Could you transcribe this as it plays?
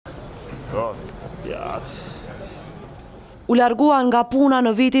U larguan nga puna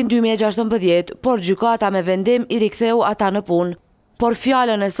në vitin 2016, por gjykata me vendim i riktheu ata në punë. Por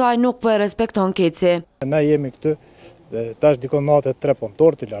fjalën e saj nuk po e respekton KEDS-i. Ne jemi këtu, tash dikon natë 3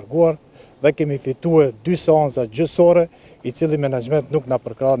 punëtor të larguar dhe kemi fituar 2 seanca gjyqësore, i cili menaxhment nuk na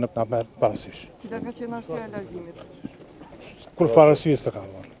përkrah, nuk na merr parasysh. Cila ka qenë arsyeja e largimit? Kur fare arsye s'ka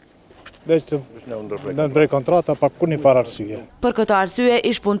marrë. Veç të nënbrej kontrata pa kur një farë arsye. Për këtë arsye,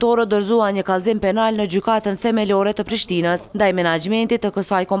 ish punëtorët dorëzuan një kallëzim penal në gjykatën themelore të Prishtinës ndaj menaxhmentit të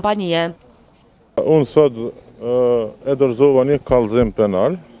kësaj kompanie. Unë sot e dorëzova një kallëzim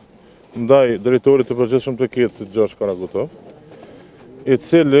penal ndaj drejtorit të përgjithshëm të KEDS-it Kosova,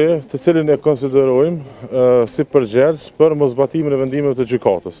 të cilin e konsiderojmë si përgjegjës për mosbatimin e vendimeve të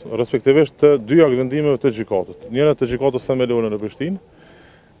gjykatës, respektivisht të 2 vendimeve të gjykatës. Njëra të gjykatës themelore në Prishtinë,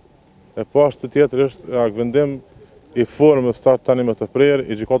 e pashtë të tjetër është vendim i formës tanimet të prerë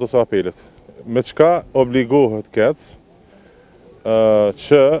i gjykatës së apelit. Me çka obligohet KEDS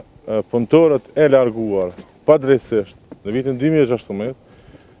që punëtorët e larguar padrejtësisht në vitin 2016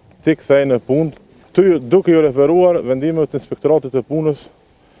 t'i kthejnë në punë, duke ju referuar vendimeve të Inspektoratit të Punës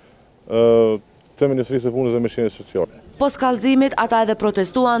të Ministrisë së Punës dhe Mëshirës Sociale. Pas kallëzimit, ata edhe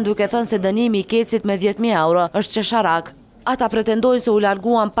protestuan duke thënë se dënimi i KEDS-it me 10.000 euro është qesharak. Ata pretendojnë se u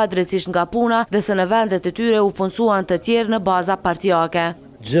larguan padrejtësisht nga puna dhe se në vendet e tyre u punësuan të tjerë në baza partijake.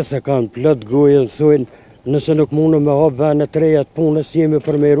 Gjithë e kanë plot gojën, thojnë nëse nuk mundë me hap vendet të reja të punës, jemi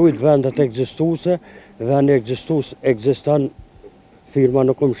për me rujt vendet ekzistuese, vendet ekziston, firma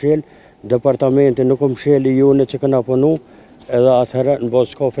nuk mshel, departamenti nuk mshel i jone që këna punu, edhe atëherë në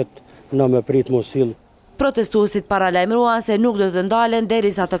bazë skafet na me prit mos sill. Protestuesit paralajmëruan se nuk do të ndalen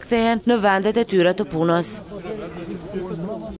derisa të kthehen në vendet e tyre të punës.